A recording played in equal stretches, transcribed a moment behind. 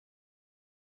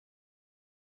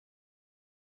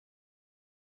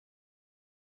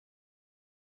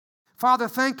Father,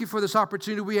 thank you for this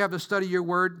opportunity we have to study your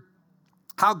word.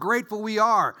 How grateful we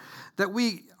are that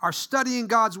we are studying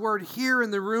God's word here in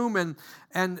the room,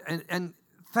 and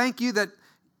thank you that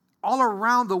all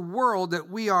around the world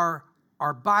that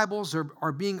our Bibles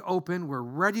are being opened. We're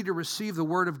ready to receive the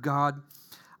word of God.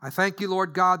 I thank you,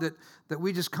 Lord God, that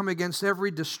we just come against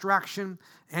every distraction,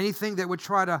 anything that would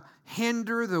try to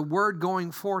hinder the word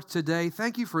going forth today.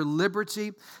 Thank you for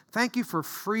liberty. Thank you for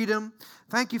freedom.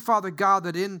 Thank you, Father God,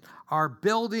 that in our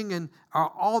building and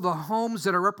all the homes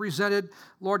that are represented,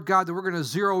 Lord God, that we're going to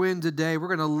zero in today. We're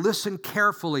going to listen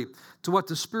carefully to what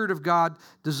the Spirit of God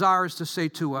desires to say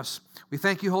to us. We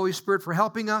thank you, Holy Spirit, for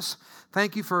helping us.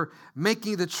 Thank you for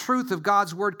making the truth of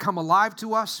God's word come alive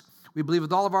to us. We believe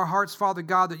with all of our hearts, Father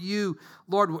God, that you,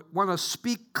 Lord, want to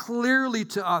speak clearly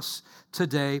to us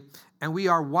today, and we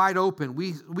are wide open.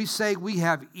 We say we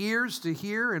have ears to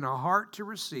hear and a heart to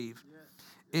receive.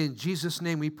 In Jesus'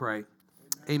 name we pray.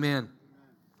 Amen.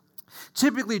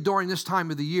 Typically during this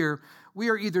time of the year, we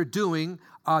are either doing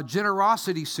a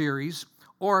generosity series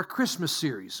or a Christmas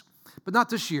series, but not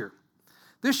this year.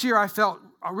 This year I felt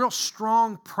a real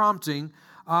strong prompting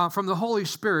from the Holy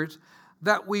Spirit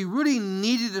that we really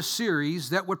needed a series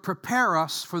that would prepare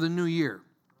us for the new year.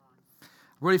 I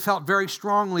really felt very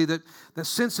strongly that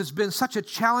since it's been such a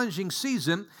challenging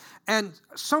season and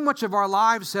so much of our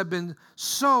lives have been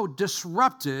so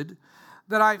disrupted,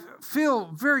 that I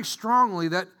feel very strongly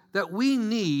that we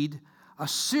need a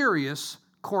serious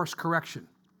course correction.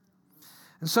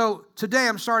 And so today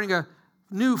I'm starting a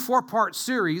new 4-part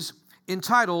series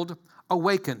entitled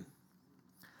Awaken.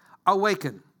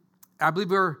 Awaken. I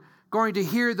believe we're going to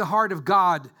hear the heart of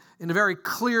God in a very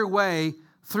clear way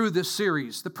through this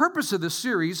series. The purpose of this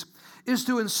series is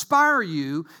to inspire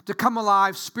you to come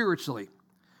alive spiritually.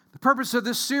 The purpose of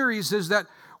this series is that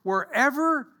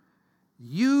whatever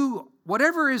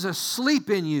is asleep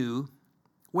in you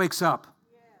wakes up.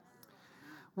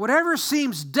 Whatever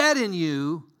seems dead in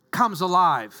you comes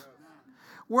alive.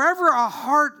 Wherever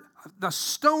the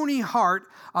stony heart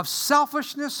of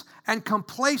selfishness and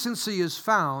complacency is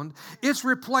found, it's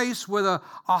replaced with a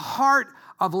heart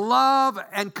of love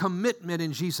and commitment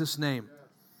in Jesus' name.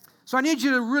 So I need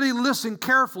you to really listen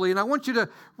carefully, and I want you to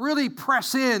really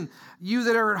press in. You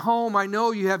that are at home, I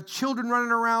know you have children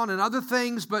running around and other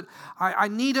things, but I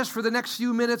need us for the next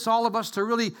few minutes, all of us, to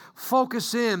really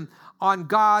focus in on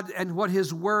God and what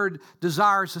His Word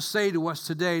desires to say to us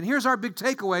today. And here's our big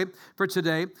takeaway for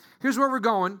today. Here's where we're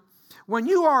going. When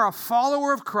you are a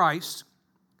follower of Christ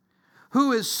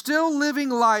who is still living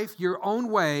life your own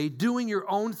way, doing your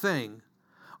own thing,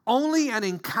 only an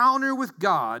encounter with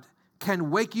God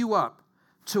can wake you up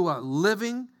to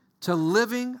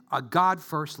living a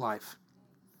God-first life.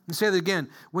 Let me say that again.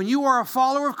 When you are a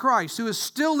follower of Christ who is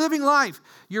still living life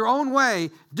your own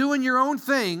way, doing your own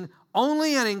thing,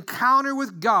 only an encounter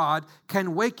with God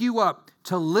can wake you up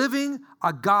to living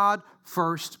a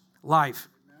God-first life.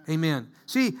 Amen.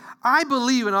 See, I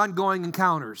believe in ongoing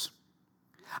encounters.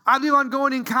 I believe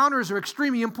ongoing encounters are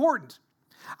extremely important.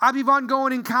 I believe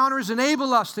ongoing encounters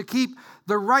enable us to keep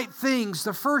the right things,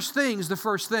 the first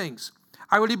things.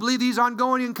 I really believe these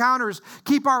ongoing encounters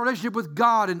keep our relationship with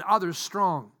God and others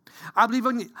strong. I believe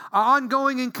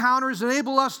ongoing encounters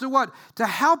enable us to what? To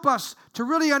help us to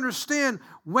really understand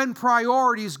when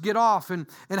priorities get off and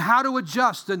how to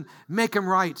adjust and make them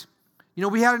right. You know,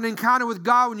 we had an encounter with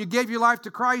God when you gave your life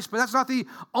to Christ, but that's not the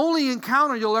only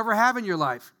encounter you'll ever have in your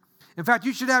life. In fact,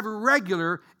 you should have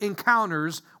regular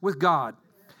encounters with God.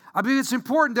 I believe it's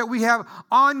important that we have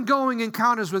ongoing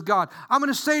encounters with God. I'm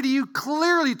going to say to you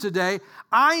clearly today,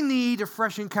 I need a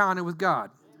fresh encounter with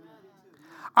God.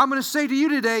 I'm going to say to you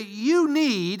today, you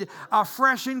need a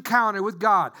fresh encounter with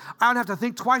God. I don't have to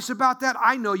think twice about that.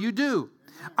 I know you do.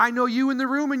 I know you in the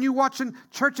room and you watching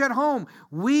church at home.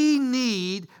 We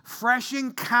need fresh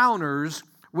encounters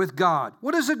with God.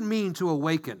 What does it mean to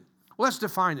awaken? Well, let's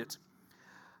define it.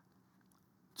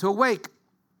 To awake.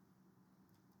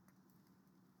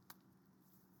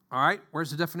 All right,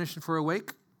 where's the definition for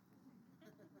awake?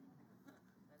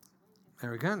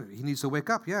 There we go. He needs to wake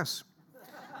up, yes.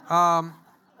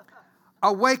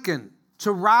 Awaken,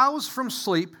 to rouse from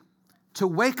sleep, to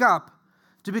wake up,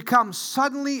 to become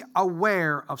suddenly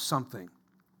aware of something.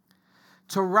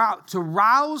 To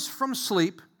rouse from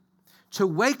sleep, to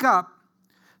wake up,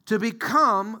 to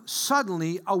become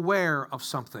suddenly aware of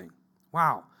something.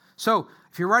 Wow. So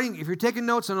if you're taking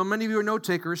notes, I know many of you are note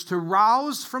takers, to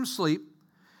rouse from sleep,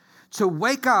 to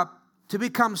wake up, to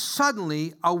become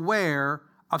suddenly aware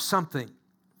of something.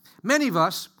 Many of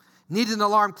us need an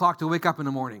alarm clock to wake up in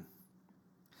the morning.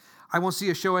 I won't see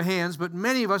a show of hands, but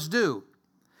many of us do.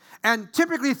 And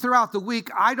typically throughout the week,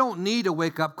 I don't need a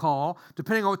wake-up call.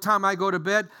 Depending on what time I go to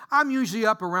bed, I'm usually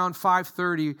up around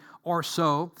 5:30 or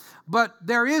so. But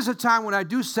there is a time when I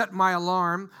do set my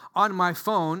alarm on my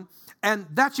phone, and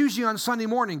that's usually on Sunday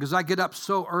morning because I get up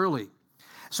so early.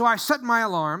 So I set my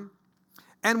alarm,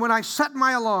 and when I set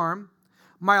my alarm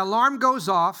goes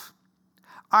off,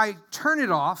 I turn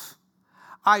it off,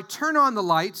 I turn on the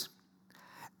light,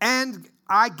 and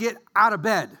I get out of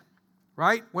bed,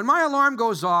 right? When my alarm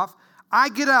goes off, I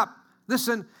get up,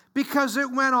 listen, because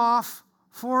it went off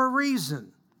for a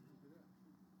reason.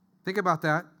 Think about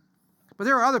that. But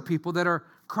there are other people that are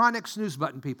chronic snooze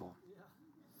button people.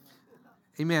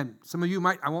 Amen. Some of you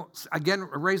might, I won't, again,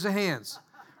 raise the hands,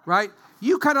 right?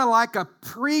 You kind of like a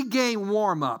pre-game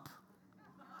warm-up,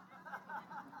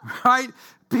 right?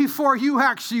 Before you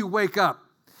actually wake up.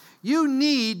 You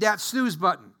need that snooze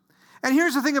button. And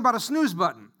here's the thing about a snooze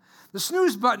button. The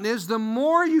snooze button is the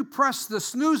more you press the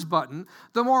snooze button,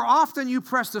 the more often you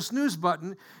press the snooze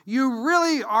button, you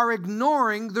really are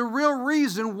ignoring the real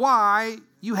reason why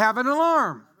you have an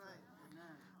alarm.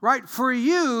 Right? For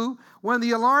you, when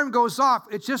the alarm goes off,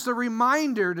 it's just a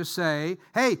reminder to say,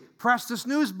 hey, press the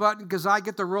snooze button because I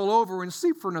get to roll over and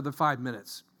sleep for another 5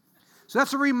 minutes. So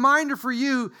that's a reminder for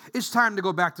you, it's time to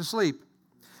go back to sleep.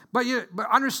 But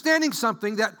understanding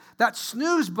something, that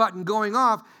snooze button going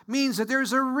off means that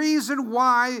there's a reason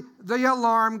why the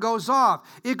alarm goes off.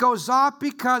 It goes off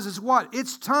because it's what?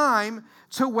 It's time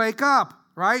to wake up,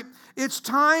 right? It's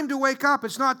time to wake up.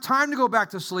 It's not time to go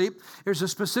back to sleep. There's a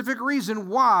specific reason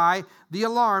why the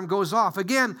alarm goes off.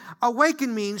 Again,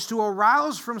 awaken means to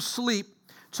arouse from sleep,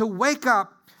 to wake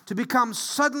up, to become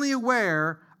suddenly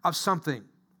aware of something.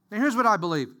 Now here's what I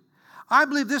believe. I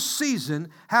believe this season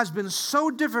has been so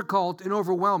difficult and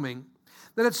overwhelming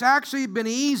that it's actually been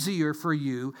easier for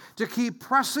you to keep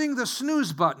pressing the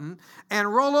snooze button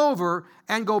and roll over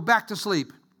and go back to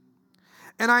sleep.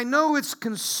 And I know it's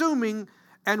consuming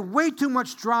and way too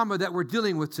much drama that we're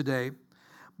dealing with today,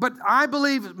 but I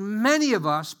believe many of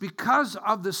us, because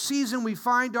of the season we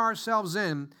find ourselves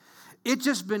in, it's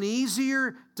just been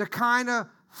easier to kind of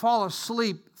fall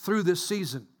asleep through this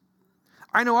season.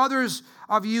 I know others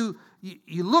of you,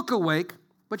 you look awake,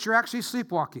 but you're actually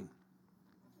sleepwalking.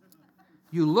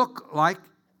 You look like,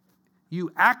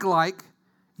 you act like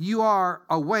you are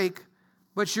awake,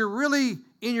 but you're really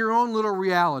in your own little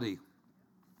reality.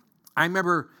 I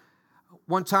remember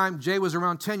one time, Jay was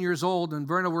around 10 years old, and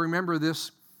Verna will remember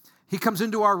this. He comes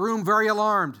into our room very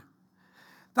alarmed.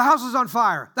 The house is on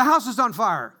fire. The house is on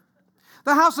fire.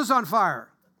 The house is on fire.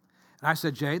 And I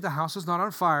said, Jay, the house is not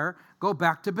on fire. Go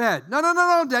back to bed. No, Dad,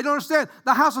 I don't understand.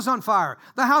 The house is on fire.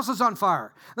 The house is on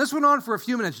fire. This went on for a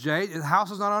few minutes, Jay. The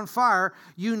house is not on fire.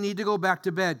 You need to go back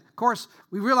to bed. Of course,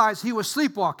 we realized he was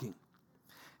sleepwalking.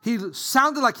 He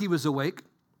sounded like he was awake.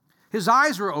 His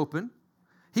eyes were open.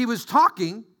 He was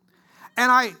talking.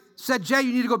 And I said, Jay,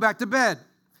 you need to go back to bed.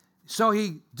 So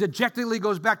he dejectedly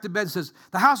goes back to bed and says,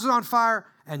 the house is on fire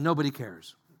and nobody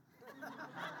cares.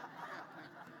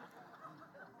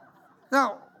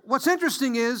 Now, what's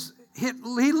interesting is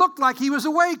he looked like he was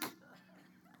awake.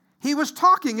 He was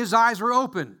talking. His eyes were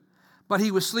open, but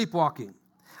he was sleepwalking.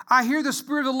 I hear the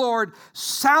Spirit of the Lord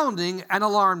sounding an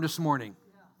alarm this morning.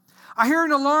 I hear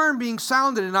an alarm being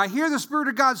sounded, and I hear the Spirit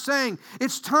of God saying,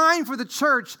 it's time for the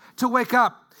church to wake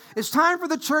up. It's time for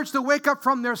the church to wake up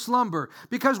from their slumber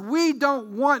because we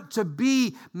don't want to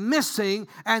be missing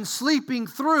and sleeping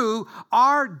through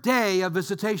our day of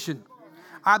visitation.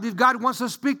 I believe God wants to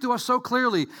speak to us so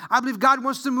clearly. I believe God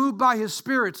wants to move by His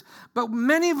Spirit. But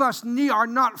many of us are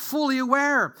not fully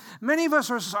aware. Many of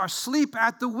us are asleep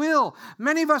at the wheel.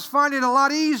 Many of us find it a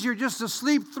lot easier just to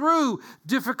sleep through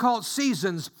difficult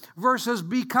seasons versus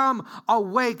become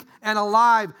awake and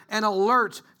alive and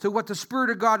alert to what the Spirit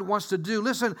of God wants to do.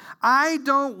 Listen, I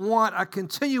don't want a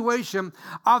continuation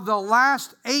of the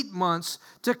last 8 months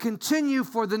to continue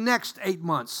for the next 8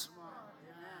 months.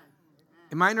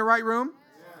 Am I in the right room?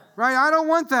 Right? I don't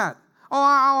want that.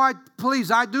 Please,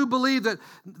 I do believe that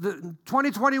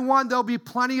 2021, there'll be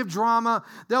plenty of drama.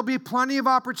 There'll be plenty of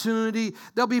opportunity.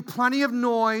 There'll be plenty of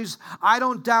noise. I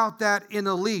don't doubt that in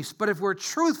the least. But if we're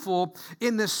truthful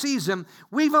in this season,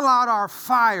 we've allowed our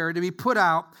fire to be put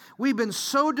out. We've been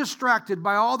so distracted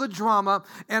by all the drama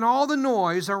and all the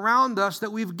noise around us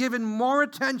that we've given more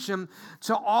attention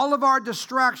to all of our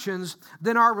distractions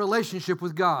than our relationship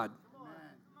with God.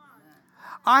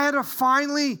 I had to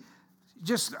finally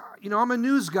I'm a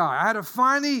news guy. I had to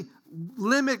finally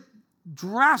limit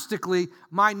drastically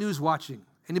my news watching.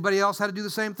 Anybody else had to do the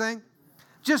same thing?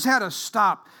 just had to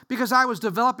stop because I was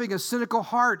developing a cynical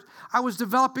heart. I was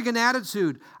developing an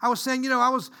attitude. I was saying, I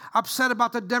was upset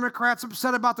about the Democrats,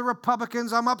 upset about the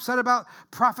Republicans. I'm upset about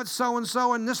prophet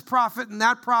so-and-so and this prophet and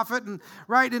that prophet, and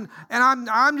right? And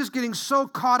I'm just getting so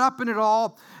caught up in it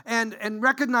all and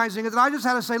recognizing it that I just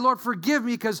had to say, Lord, forgive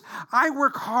me because I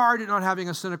work hard at not having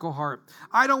a cynical heart.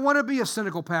 I don't want to be a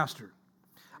cynical pastor.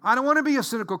 I don't want to be a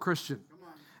cynical Christian.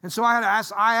 And so I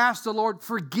asked the Lord,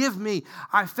 forgive me.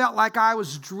 I felt like I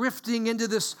was drifting into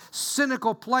this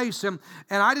cynical place, and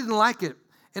I didn't like it,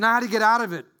 and I had to get out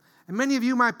of it. And many of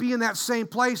you might be in that same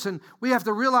place, and we have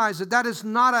to realize that is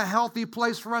not a healthy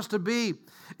place for us to be.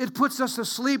 It puts us to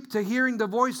sleep to hearing the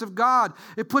voice of God.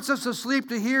 It puts us to sleep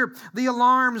to hear the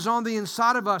alarms on the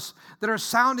inside of us that are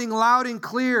sounding loud and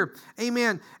clear.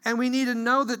 Amen. And we need to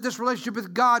know that this relationship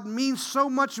with God means so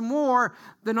much more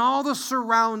than all the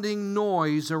surrounding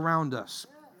noise around us.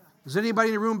 Does anybody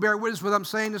in the room bear witness with what I'm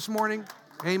saying this morning?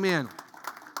 Amen.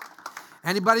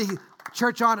 Anybody,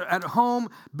 church at home,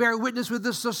 bear witness with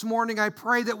this morning? I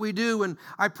pray that we do, and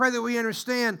I pray that we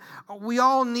understand we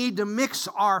all need to mix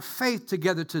our faith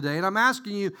together today. And I'm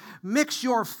asking you, mix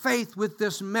your faith with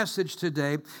this message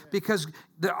today, because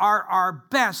our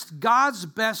best, God's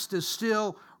best, is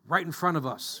still right in front of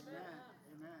us.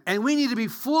 And we need to be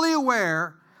fully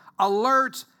aware,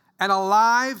 alert, and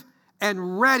alive,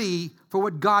 and ready for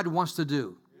what God wants to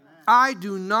do. I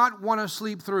do not want to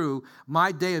sleep through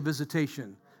my day of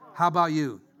visitation. How about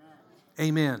you?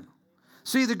 Amen.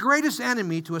 See, the greatest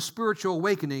enemy to a spiritual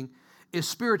awakening is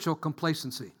spiritual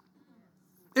complacency.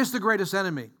 It's the greatest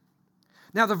enemy.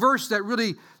 Now, the verse that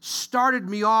really started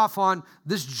me off on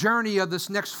this journey of this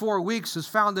next 4 weeks is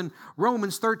found in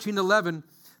Romans 13:11.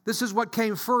 This is what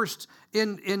came first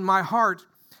in my heart.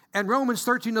 And Romans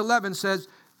 13:11 says,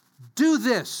 do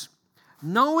this,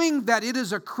 knowing that it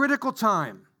is a critical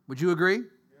time. Would you agree?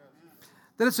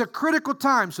 That it's a critical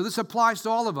time, so this applies to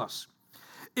all of us.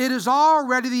 It is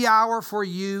already the hour for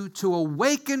you to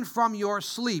awaken from your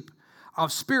sleep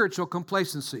of spiritual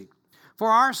complacency. For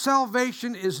our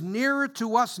salvation is nearer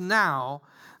to us now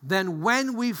than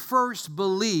when we first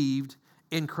believed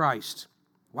in Christ.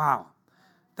 Wow.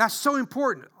 That's so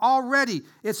important. Already,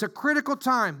 it's a critical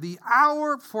time. The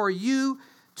hour for you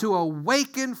to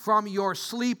awaken from your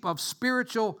sleep of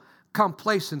spiritual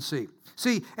complacency.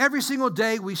 See, every single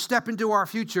day we step into our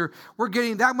future, we're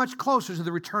getting that much closer to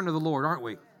the return of the Lord, aren't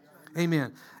we?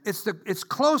 Amen. It's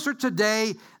closer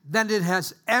today than it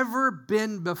has ever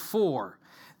been before.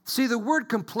 See, the word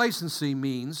complacency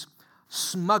means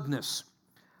smugness,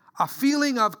 a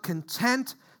feeling of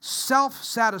content,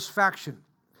 self-satisfaction.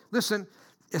 Listen,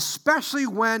 especially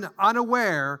when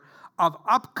unaware of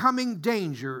upcoming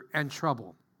danger and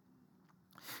trouble.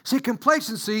 See,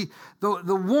 complacency,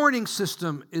 the warning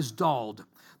system is dulled.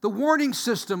 The warning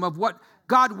system of what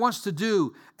God wants to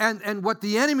do and what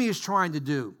the enemy is trying to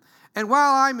do. And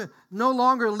while I'm no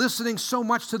longer listening so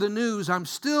much to the news, I'm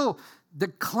still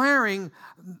declaring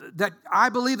that I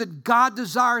believe that God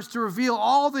desires to reveal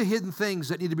all the hidden things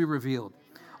that need to be revealed.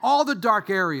 All the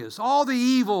dark areas, all the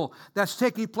evil that's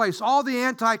taking place, all the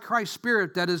antichrist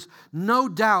spirit that is no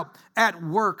doubt at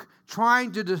work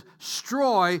trying to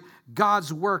destroy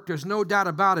God's work. There's no doubt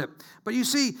about it. But you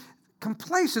see,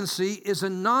 complacency is a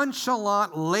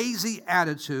nonchalant, lazy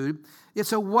attitude.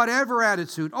 It's a whatever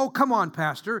attitude. Oh, come on,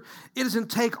 Pastor. It doesn't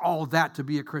take all that to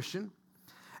be a Christian.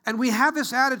 And we have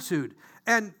this attitude,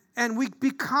 and we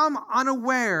become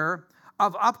unaware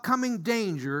of upcoming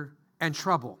danger and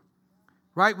trouble.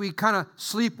 Right? We kind of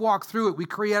sleepwalk through it. We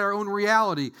create our own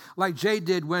reality, like Jay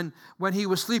did when he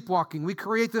was sleepwalking. We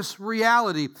create this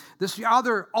reality, this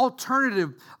other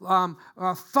alternative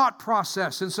thought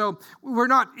process. And so we're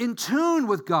not in tune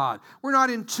with God. We're not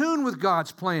in tune with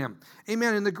God's plan.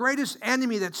 Amen. And the greatest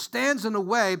enemy that stands in the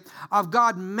way of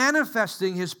God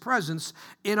manifesting His presence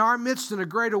in our midst in a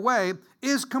greater way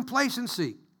is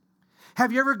complacency.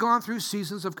 Have you ever gone through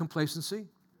seasons of complacency?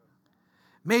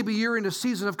 Maybe you're in a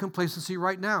season of complacency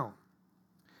right now.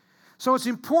 So it's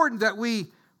important that we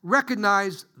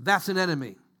recognize that's an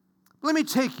enemy. Let me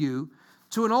take you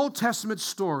to an Old Testament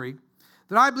story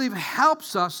that I believe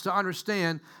helps us to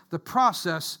understand the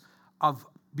process of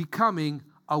becoming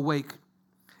awake.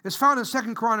 It's found in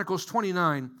 2 Chronicles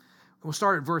 29. We'll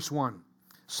start at verse 1.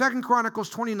 2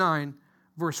 Chronicles 29,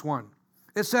 verse 1.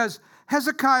 It says,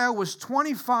 Hezekiah was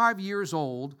 25 years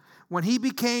old when he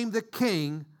became the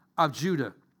king of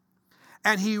Judah.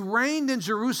 And he reigned in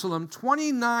Jerusalem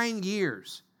 29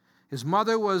 years. His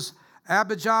mother was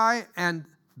Abijah and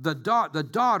the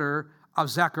daughter of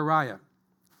Zechariah.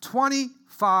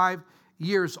 25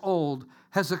 years old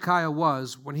Hezekiah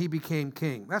was when he became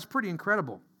king. That's pretty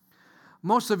incredible.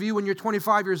 Most of you, when you're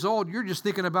 25 years old, you're just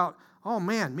thinking about, oh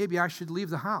man, maybe I should leave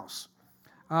the house.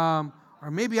 Or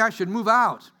maybe I should move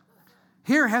out.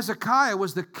 Here, Hezekiah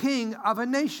was the king of a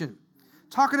nation.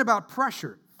 Talking about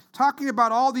pressure. Talking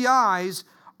about all the eyes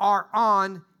are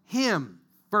on him.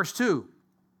 Verse 2.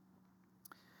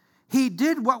 He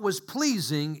did what was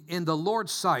pleasing in the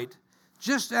Lord's sight,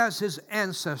 just as his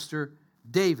ancestor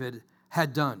David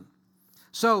had done.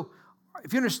 So,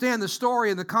 if you understand the story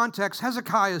and the context,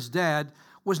 Hezekiah's dad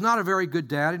was not a very good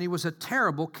dad, and he was a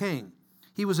terrible king.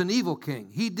 He was an evil king.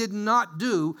 He did not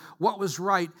do what was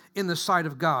right in the sight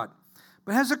of God.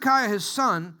 But Hezekiah, his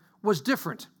son, was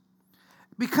different.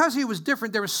 Because he was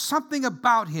different, there was something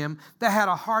about him that had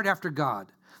a heart after God.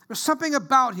 There was something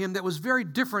about him that was very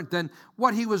different than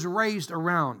what he was raised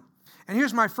around. And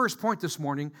here's my first point this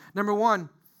morning. Number one,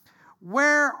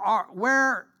 where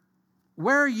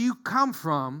you come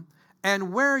from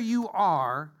and where you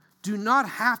are do not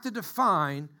have to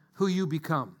define who you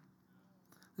become.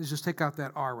 Let's just take out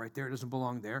that R right there. It doesn't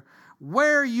belong there.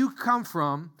 Where you come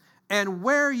from and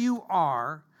where you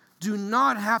are do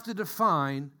not have to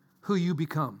define who you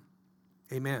become.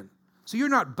 Amen. So you're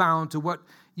not bound to what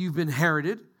you've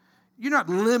inherited. You're not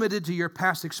limited to your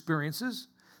past experiences.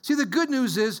 See, the good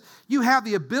news is you have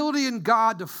the ability in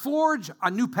God to forge a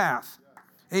new path.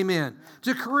 Amen.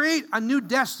 To create a new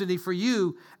destiny for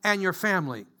you and your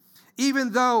family.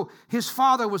 Even though his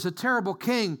father was a terrible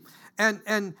king and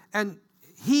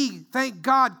he, thank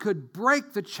God, could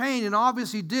break the chain, and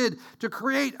obviously did, to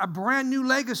create a brand new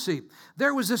legacy.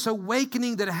 There was this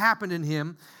awakening that happened in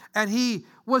him, and he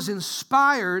was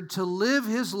inspired to live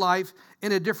his life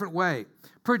in a different way,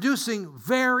 producing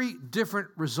very different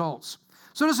results.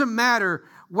 So it doesn't matter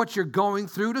what you're going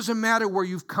through. It doesn't matter where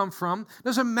you've come from. It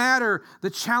doesn't matter the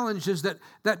challenges that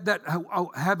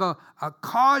have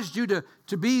caused you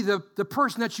to be the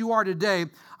person that you are today.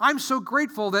 I'm so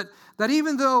grateful that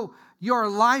even though your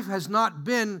life has not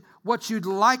been what you'd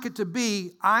like it to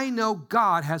be, I know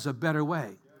God has a better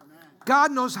way.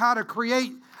 God knows how to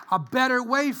create a better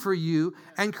way for you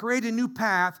and create a new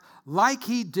path like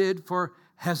he did for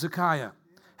Hezekiah.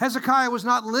 Hezekiah was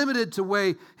not limited to the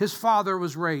way his father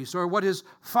was raised or what his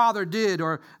father did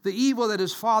or the evil that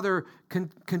his father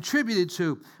contributed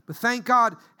to. But thank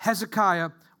God, Hezekiah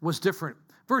was different.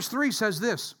 Verse 3 says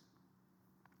this.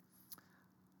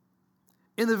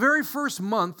 In the very first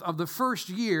month of the first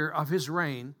year of his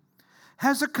reign,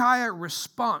 Hezekiah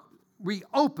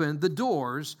reopened the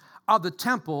doors of the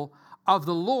temple of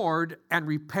the Lord and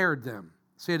repaired them.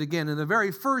 Say it again. In the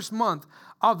very first month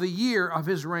of the year of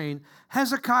his reign,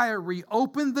 Hezekiah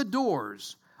reopened the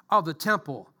doors of the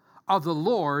temple of the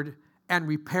Lord and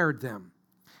repaired them.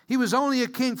 He was only a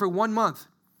king for 1 month,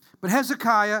 but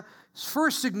Hezekiah's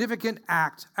first significant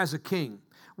act as a king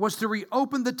was to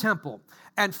reopen the temple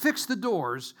and fix the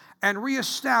doors and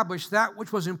reestablish that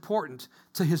which was important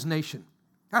to his nation.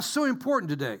 That's so important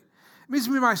today. It means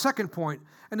to be my second point.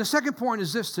 And the second point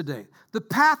is this today. The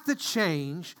path to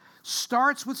change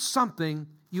starts with something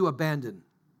you abandon.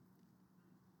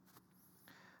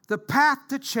 The path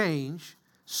to change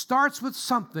starts with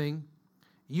something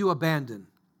you abandon.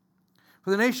 For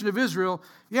the nation of Israel,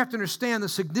 you have to understand the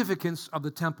significance of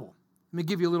the temple. Let me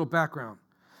give you a little background.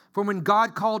 From when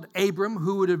God called Abram,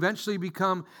 who would eventually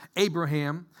become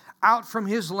Abraham, out from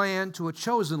his land to a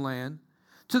chosen land,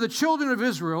 to the children of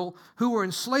Israel who were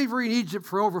in slavery in Egypt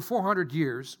for over 400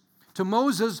 years, to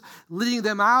Moses leading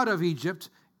them out of Egypt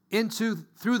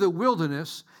through the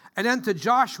wilderness, and then to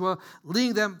Joshua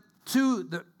leading them to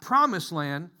the promised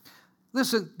land.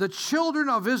 Listen, the children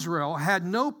of Israel had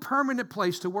no permanent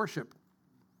place to worship.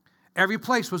 Every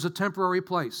place was a temporary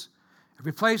place.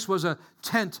 Every place was a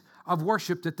tent of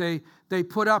worship that they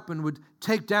put up and would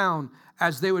take down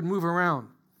as they would move around.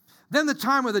 Then the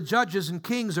time of the judges and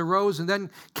kings arose, and then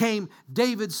came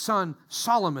David's son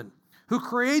Solomon, who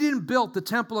created and built the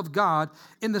temple of God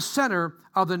in the center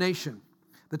of the nation.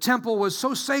 The temple was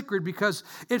so sacred because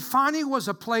it finally was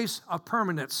a place of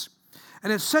permanence.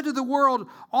 And it said to the world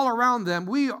all around them,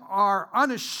 we are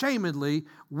unashamedly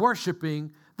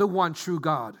worshiping the one true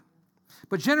God.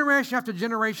 But generation after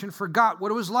generation forgot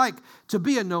what it was like to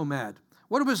be a nomad,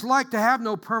 what it was like to have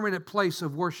no permanent place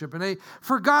of worship. And they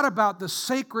forgot about the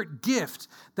sacred gift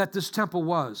that this temple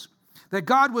was, that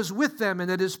God was with them and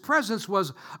that his presence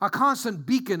was a constant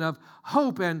beacon of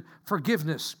hope and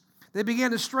forgiveness. They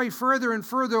began to stray further and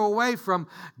further away from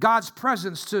God's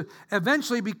presence to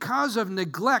eventually, because of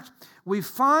neglect, we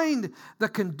find the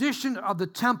condition of the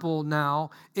temple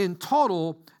now in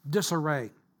total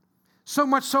disarray. So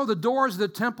much so the doors of the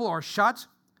temple are shut.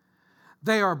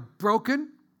 They are broken.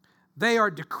 They are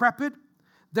decrepit.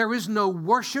 There is no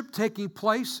worship taking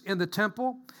place in the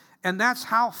temple, and that's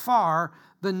how far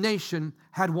the nation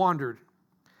had wandered.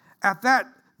 As that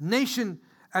nation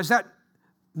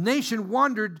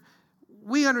wandered,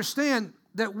 we understand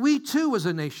that we too as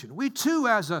a nation, we too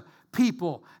as a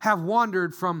people have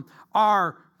wandered from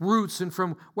our roots and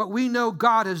from what we know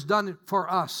God has done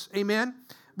for us. Amen?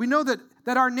 We know that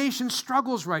our nation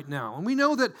struggles right now, and we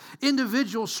know that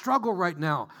individuals struggle right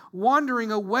now,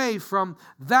 wandering away from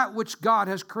that which God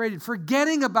has created,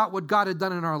 forgetting about what God had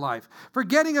done in our life,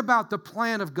 forgetting about the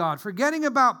plan of God, forgetting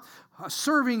about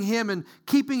serving Him and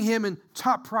keeping Him in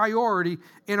top priority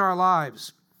in our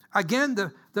lives. Again,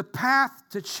 the path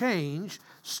to change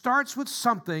starts with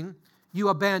something you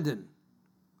abandon.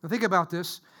 Now think about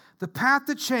this. The path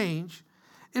to change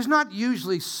is not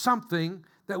usually something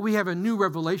that we have a new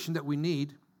revelation that we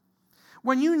need.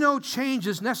 When you know change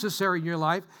is necessary in your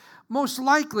life, most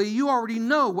likely you already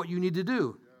know what you need to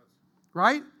do,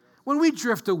 right? When we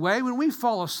drift away, when we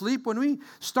fall asleep, when we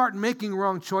start making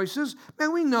wrong choices,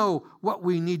 man, we know what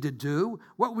we need to do,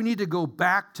 what we need to go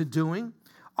back to doing.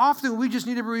 Often we just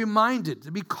need to be reminded,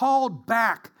 to be called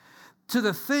back to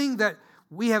the thing that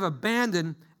we have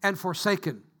abandoned and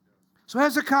forsaken. So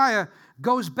Hezekiah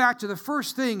goes back to the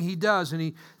first thing he does, and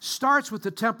he starts with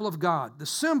the temple of God, the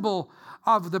symbol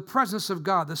of the presence of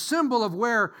God, the symbol of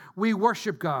where we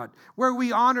worship God, where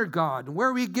we honor God, and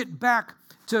where we get back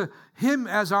to Him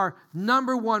as our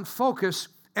number one focus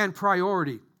and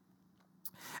priority.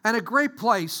 And a great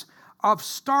place of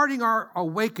starting our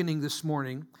awakening this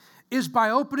morning is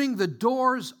by opening the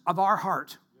doors of our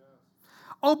heart.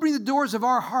 Opening the doors of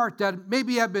our heart that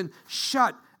maybe have been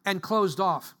shut and closed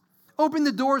off. Open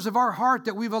the doors of our heart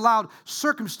that we've allowed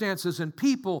circumstances and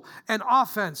people and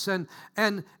offense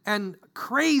and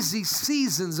crazy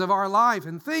seasons of our life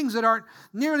and things that aren't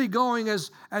nearly going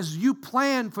as you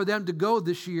planned for them to go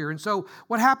this year. And so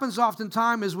what happens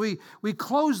oftentimes is we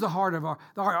close the heart of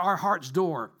our heart's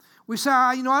door. We say,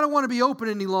 I don't want to be open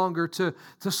any longer to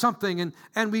something,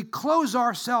 and we close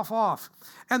ourselves off.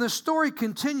 And the story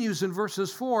continues in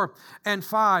verses 4 and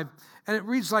 5, and it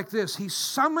reads like this. He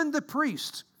summoned the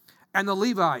priests and the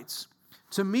Levites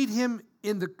to meet him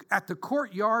at the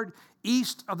courtyard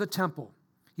east of the temple.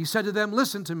 He said to them,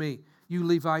 listen to me, you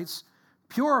Levites,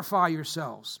 purify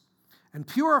yourselves and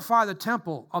purify the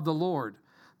temple of the Lord,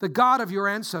 the God of your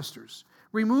ancestors.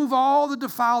 Remove all the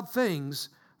defiled things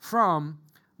from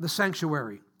the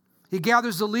sanctuary. He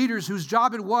gathers the leaders whose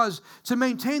job it was to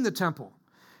maintain the temple.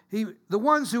 The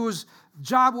ones whose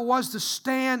job it was to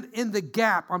stand in the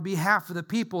gap on behalf of the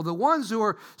people, the ones who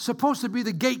are supposed to be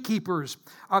the gatekeepers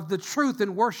of the truth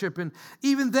and worship, and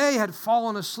even they had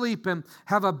fallen asleep and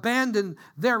have abandoned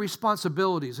their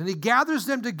responsibilities. And he gathers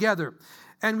them together,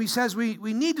 and he says we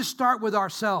need to start with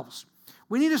ourselves.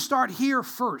 We need to start here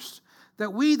first,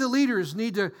 that we, the leaders,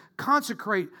 need to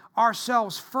consecrate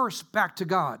ourselves first back to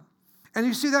God. And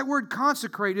you see that word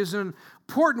consecrate is an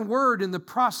important word in the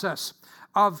process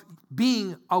of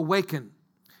being awakened.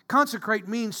 Consecrate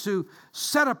means to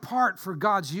set apart for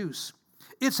God's use.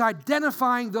 It's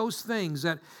identifying those things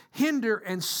that hinder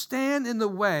and stand in the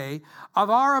way of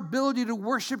our ability to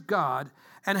worship God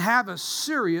and have a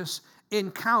serious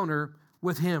encounter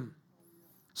with Him.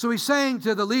 So he's saying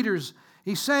to the leaders,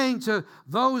 he's saying to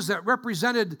those that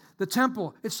represented the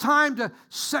temple, it's time to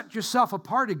set yourself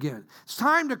apart again. It's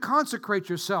time to consecrate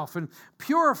yourself and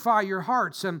purify your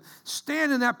hearts and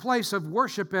stand in that place of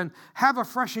worship and have a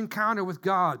fresh encounter with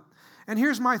God. And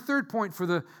here's my third point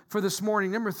for this morning.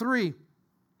 Number 3,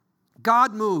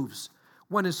 God moves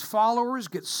when His followers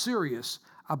get serious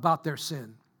about their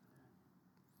sin.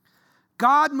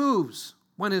 God moves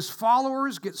when His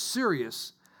followers get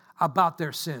serious about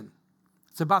their sin.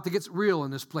 It's about to get real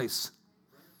in this place.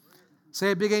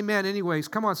 Say a big amen anyways.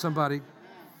 Come on, somebody.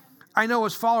 I know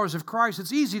as followers of Christ,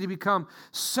 it's easy to become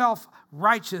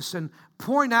self-righteous and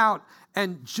point out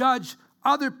and judge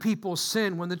other people's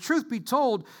sin. When the truth be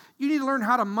told, you need to learn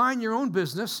how to mind your own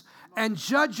business and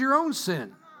judge your own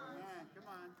sin.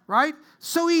 Right?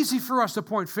 So easy for us to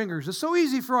point fingers. It's so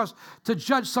easy for us to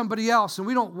judge somebody else, and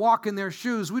we don't walk in their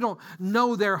shoes. We don't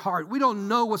know their heart. We don't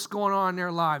know what's going on in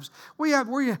their lives. We are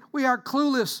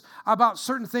clueless about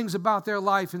certain things about their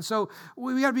life, and so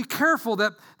we got to be careful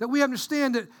that we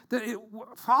understand that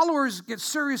followers get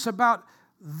serious about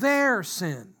their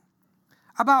sin,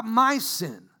 about my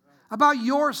sin, about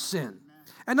your sin,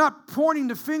 and not pointing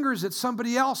the fingers at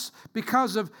somebody else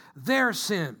because of their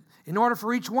sin. In order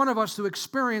for each one of us to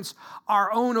experience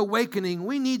our own awakening,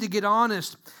 we need to get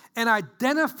honest and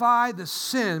identify the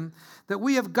sin that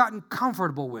we have gotten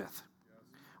comfortable with,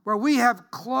 where we have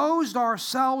closed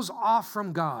ourselves off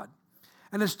from God.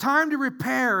 And it's time to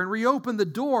repair and reopen the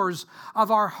doors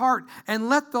of our heart and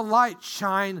let the light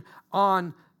shine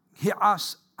on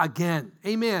us again.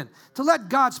 Amen. To let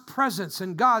God's presence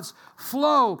and God's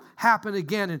flow happen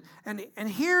again. And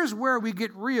here's where we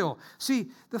get real. See,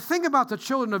 the thing about the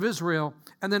children of Israel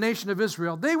and the nation of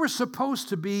Israel, they were supposed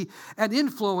to be an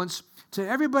influence to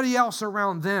everybody else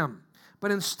around them.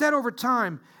 But instead, over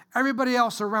time, everybody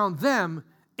else around them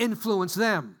influenced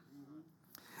them.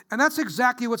 And that's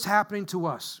exactly what's happening to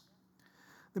us.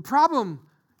 The problem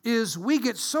is we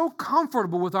get so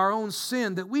comfortable with our own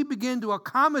sin that we begin to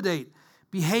accommodate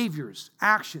behaviors,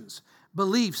 actions,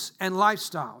 beliefs, and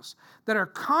lifestyles that are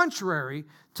contrary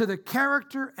to the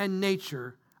character and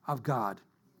nature of God.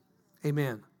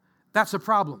 Amen. That's a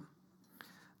problem.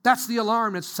 That's the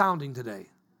alarm that's sounding today.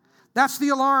 That's the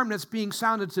alarm that's being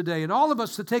sounded today. And all of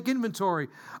us to take inventory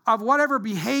of whatever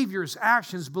behaviors,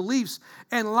 actions, beliefs,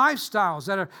 and lifestyles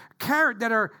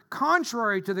that are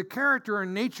contrary to the character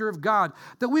and nature of God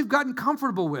that we've gotten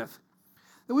comfortable with,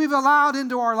 that we've allowed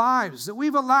into our lives, that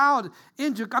we've allowed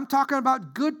into, I'm talking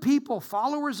about good people,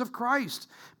 followers of Christ,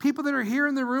 people that are here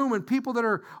in the room and people that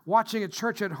are watching at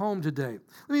church at home today.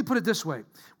 Let me put it this way.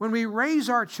 When we raise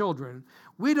our children,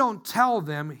 we don't tell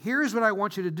them, here's what I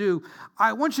want you to do.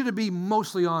 I want you to be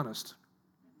mostly honest.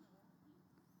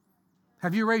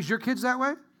 Have you raised your kids that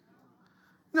way?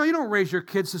 No, you don't raise your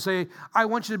kids to say, I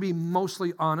want you to be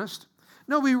mostly honest.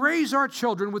 No, we raise our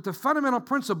children with the fundamental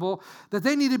principle that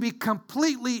they need to be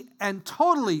completely and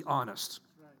totally honest.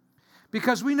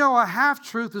 Because we know a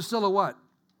half-truth is still a what?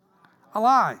 A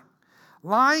lie.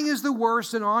 Lying is the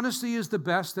worst and honesty is the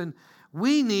best, and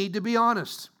we need to be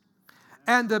honest.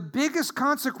 And the biggest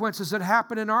consequences that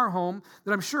happen in our home,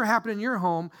 that I'm sure happen in your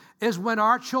home, is when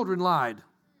our children lied.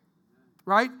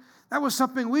 Right? That was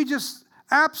something we just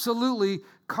absolutely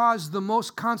caused the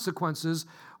most consequences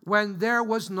when there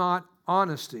was not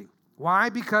honesty. Why?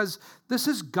 Because this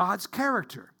is God's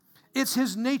character. It's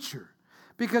His nature.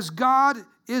 Because God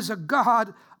is a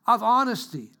God of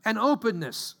honesty and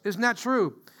openness. Isn't that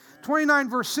true? 29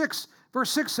 verse 6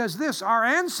 says this, our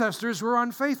ancestors were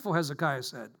unfaithful, Hezekiah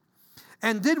said,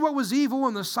 and did what was evil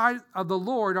in the sight of the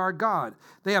Lord our God.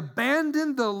 They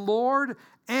abandoned the Lord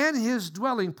and His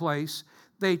dwelling place.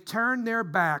 They turned their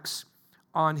backs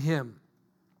on Him.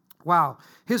 Wow.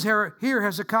 Here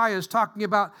Hezekiah is talking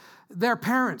about their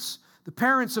parents, the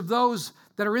parents of those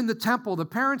that are in the temple, the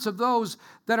parents of those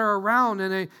that are around,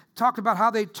 and they talked about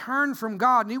how they turned from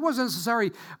God. And he wasn't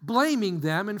necessarily blaming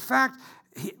them. In fact,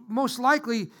 most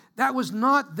likely that was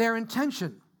not their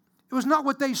intention. It was not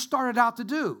what they started out to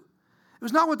do. It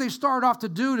was not what they started off to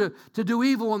do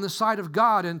evil in the sight of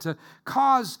God and to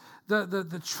cause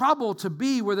the trouble to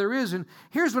be where there is. And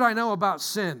here's what I know about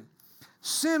sin.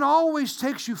 Sin always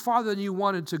takes you farther than you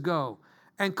wanted to go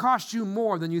and cost you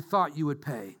more than you thought you would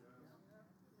pay.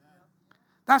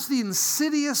 That's the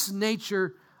insidious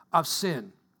nature of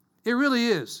sin. It really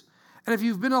is. And if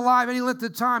you've been alive any length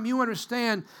of time, you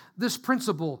understand this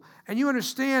principle. And you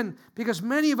understand because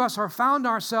many of us have found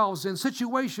ourselves in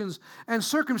situations and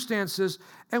circumstances,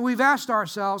 and we've asked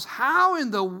ourselves, how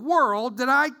in the world did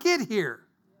I get here?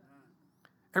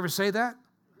 Ever say that?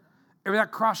 Ever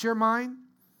that cross your mind?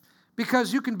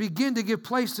 Because you can begin to give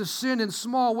place to sin in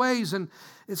small ways, and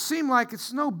it seemed like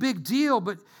it's no big deal,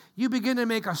 but you begin to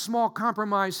make a small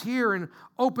compromise here and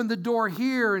open the door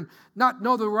here and not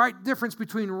know the right difference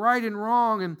between right and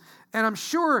wrong. And I'm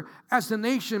sure as the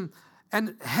nation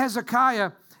and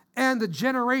Hezekiah and the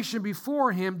generation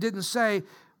before him didn't say,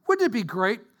 wouldn't it be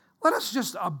great? Let us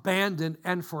just abandon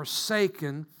and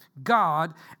forsaken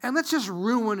God, and let's just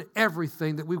ruin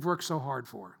everything that we've worked so hard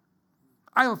for.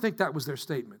 I don't think that was their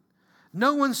statement.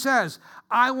 No one says,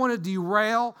 I want to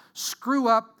derail, screw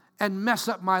up, and mess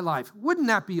up my life. Wouldn't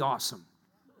that be awesome?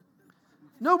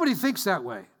 Nobody thinks that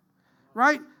way,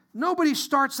 right? Nobody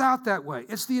starts out that way.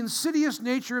 It's the insidious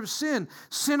nature of sin.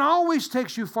 Sin always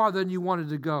takes you farther than you wanted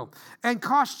to go and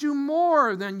costs you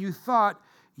more than you thought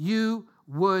you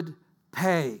would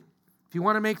pay. If you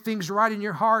want to make things right in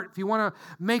your heart, if you want to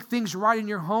make things right in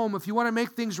your home, if you want to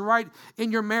make things right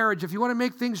in your marriage, if you want to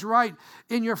make things right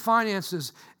in your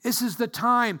finances, this is the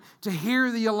time to hear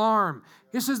the alarm.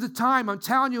 This is the time, I'm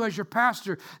telling you as your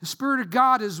pastor, the Spirit of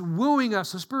God is wooing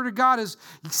us. The Spirit of God is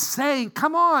saying,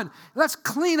 come on, let's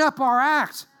clean up our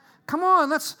act. Come on,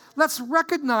 let's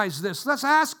recognize this. Let's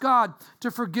ask God to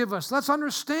forgive us. Let's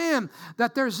understand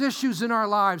that there's issues in our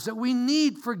lives, that we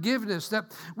need forgiveness, that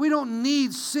we don't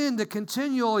need sin to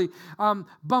continually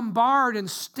bombard and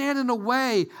stand in the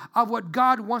way of what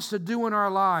God wants to do in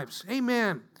our lives.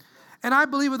 Amen. And I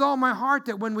believe with all my heart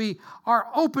that when we are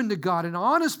open to God and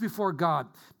honest before God,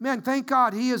 man, thank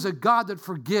God He is a God that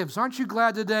forgives. Aren't you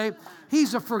glad today?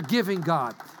 He's a forgiving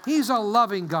God. He's a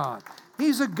loving God.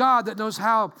 He's a God that knows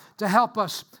how to help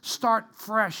us start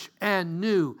fresh and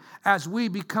new as we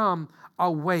become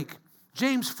awake.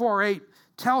 James 4:8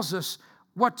 tells us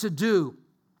what to do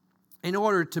in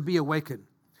order to be awakened.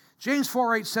 James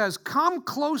 4:8 says, come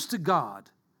close to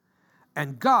God,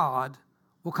 and God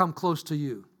will come close to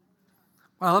you.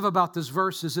 What I love about this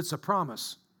verse is it's a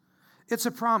promise. It's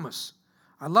a promise.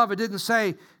 I love it. Didn't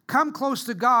say, come close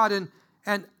to God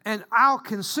and I'll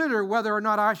consider whether or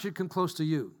not I should come close to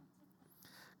you.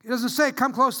 It doesn't say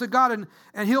come close to God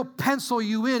and He'll pencil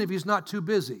you in if He's not too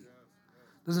busy.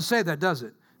 It doesn't say that, does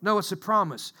it? No, it's a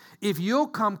promise. If you'll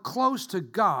come close to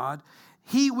God,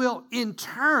 He will in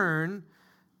turn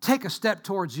take a step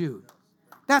towards you.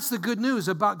 That's the good news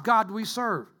about God we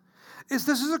serve. This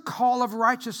is a call of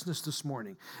righteousness this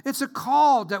morning. It's a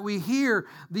call that we hear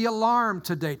the alarm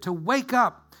today to wake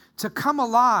up, to come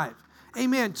alive.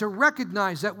 Amen. To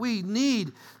recognize that we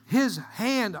need His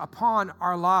hand upon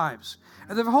our lives.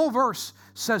 And the whole verse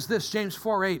says this, James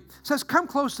 4:8 says, come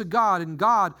close to God and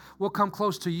God will come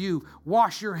close to you.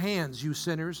 Wash your hands, you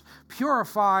sinners.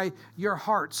 Purify your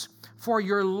hearts, for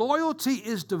your loyalty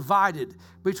is divided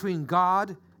between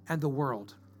God and the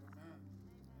world.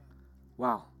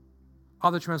 Wow.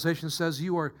 Other translation says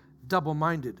you are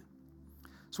double-minded.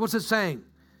 So what's it saying?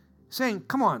 Saying,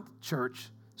 come on, church.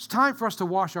 It's time for us to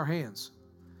wash our hands.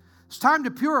 It's time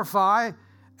to purify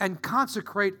and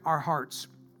consecrate our hearts.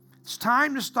 It's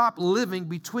time to stop living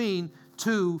between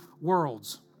two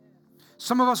worlds.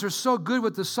 Some of us are so good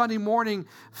with the Sunday morning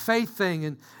faith thing,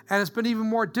 and it's been even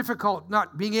more difficult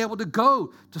not being able to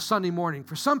go to Sunday morning.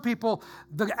 For some people,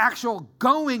 the actual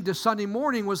going to Sunday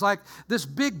morning was like this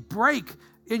big break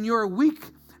in your week.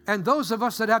 And those of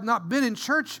us that have not been in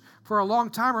church for a long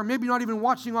time, or maybe not even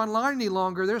watching online any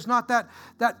longer, there's not that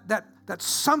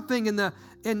something in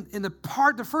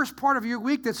the first part of your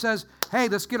week that says, hey,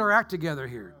 let's get our act together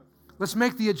here. Let's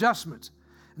make the adjustment.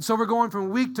 And so we're going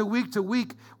from week to week to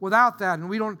week without that.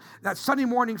 And that Sunday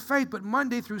morning faith, but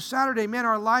Monday through Saturday, man,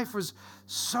 our life was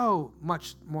so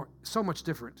much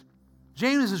different.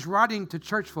 James is writing to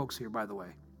church folks here, by the way.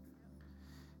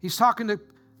 He's talking to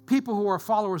people who are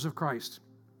followers of Christ.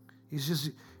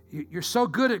 You're so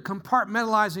good at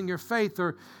compartmentalizing your faith,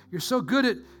 or you're so good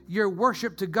at your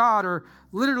worship to God, or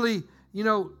literally,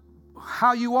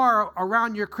 how you are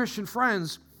around your Christian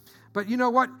friends. But you know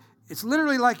what? It's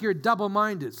literally like you're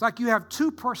double-minded. It's like you have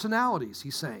two personalities,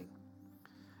 he's saying.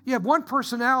 You have one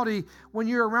personality when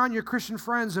you're around your Christian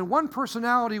friends, and one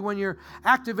personality when you're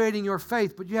activating your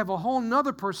faith, but you have a whole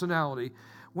nother personality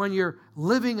when you're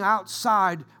living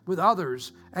outside with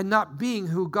others and not being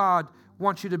who God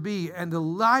wants you to be, and the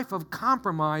life of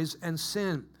compromise and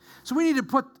sin. So we need to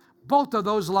put both of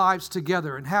those lives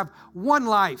together and have one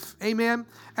life, amen?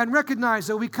 And recognize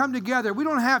that we come together. We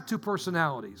don't have two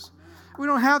personalities. We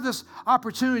don't have this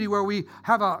opportunity where we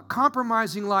have a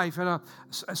compromising life and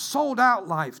a sold-out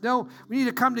life. No, we need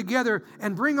to come together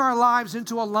and bring our lives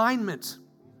into alignment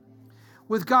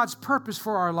with God's purpose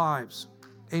for our lives.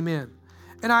 Amen.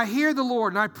 And I hear the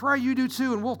Lord, and I pray you do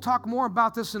too, and we'll talk more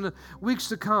about this in the weeks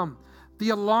to come. The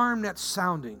alarm that's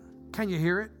sounding. Can you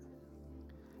hear it?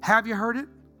 Have you heard it?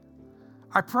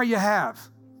 I pray you have.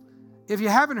 If you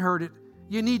haven't heard it,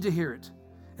 you need to hear it.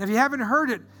 And if you haven't heard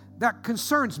it, that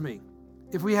concerns me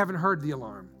if we haven't heard the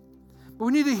alarm. But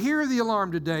we need to hear the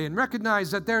alarm today and recognize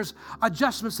that there's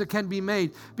adjustments that can be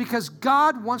made because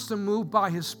God wants to move by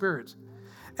His Spirit.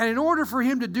 And in order for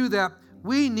Him to do that,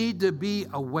 we need to be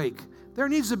awake. There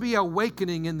needs to be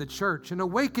awakening in the church, an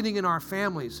awakening in our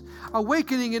families,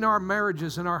 awakening in our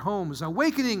marriages and our homes,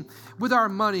 awakening with our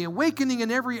money, awakening in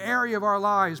every area of our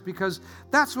lives, because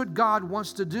that's what God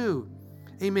wants to do.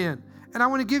 Amen. And I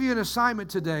want to give you an assignment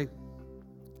today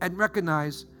and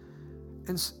recognize,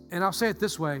 and I'll say it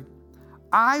this way,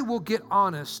 I will get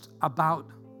honest about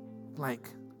blank.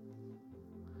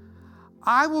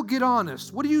 I will get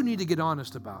honest. What do you need to get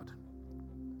honest about?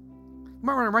 You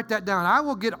might want to write that down. I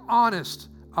will get honest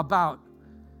about,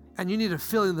 and you need to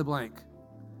fill in the blank.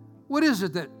 What is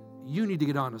it that you need to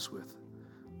get honest with?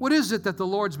 What is it that the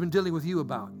Lord's been dealing with you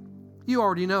about? You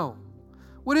already know.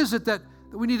 What is it that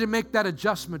we need to make that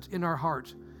adjustment in our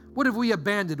heart? What have we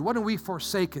abandoned? What have we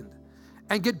forsaken?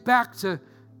 And get back to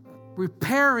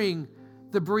repairing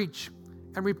the breach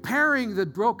and repairing the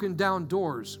broken down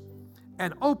doors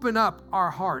and open up our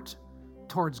heart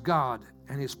towards God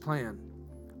and His plan.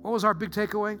 What was our big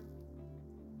takeaway?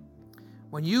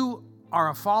 When you are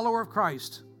a follower of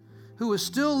Christ who is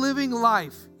still living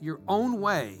life your own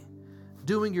way,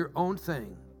 doing your own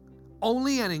thing.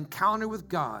 Only an encounter with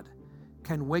God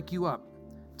can wake you up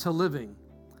to living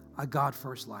a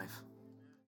God-first life.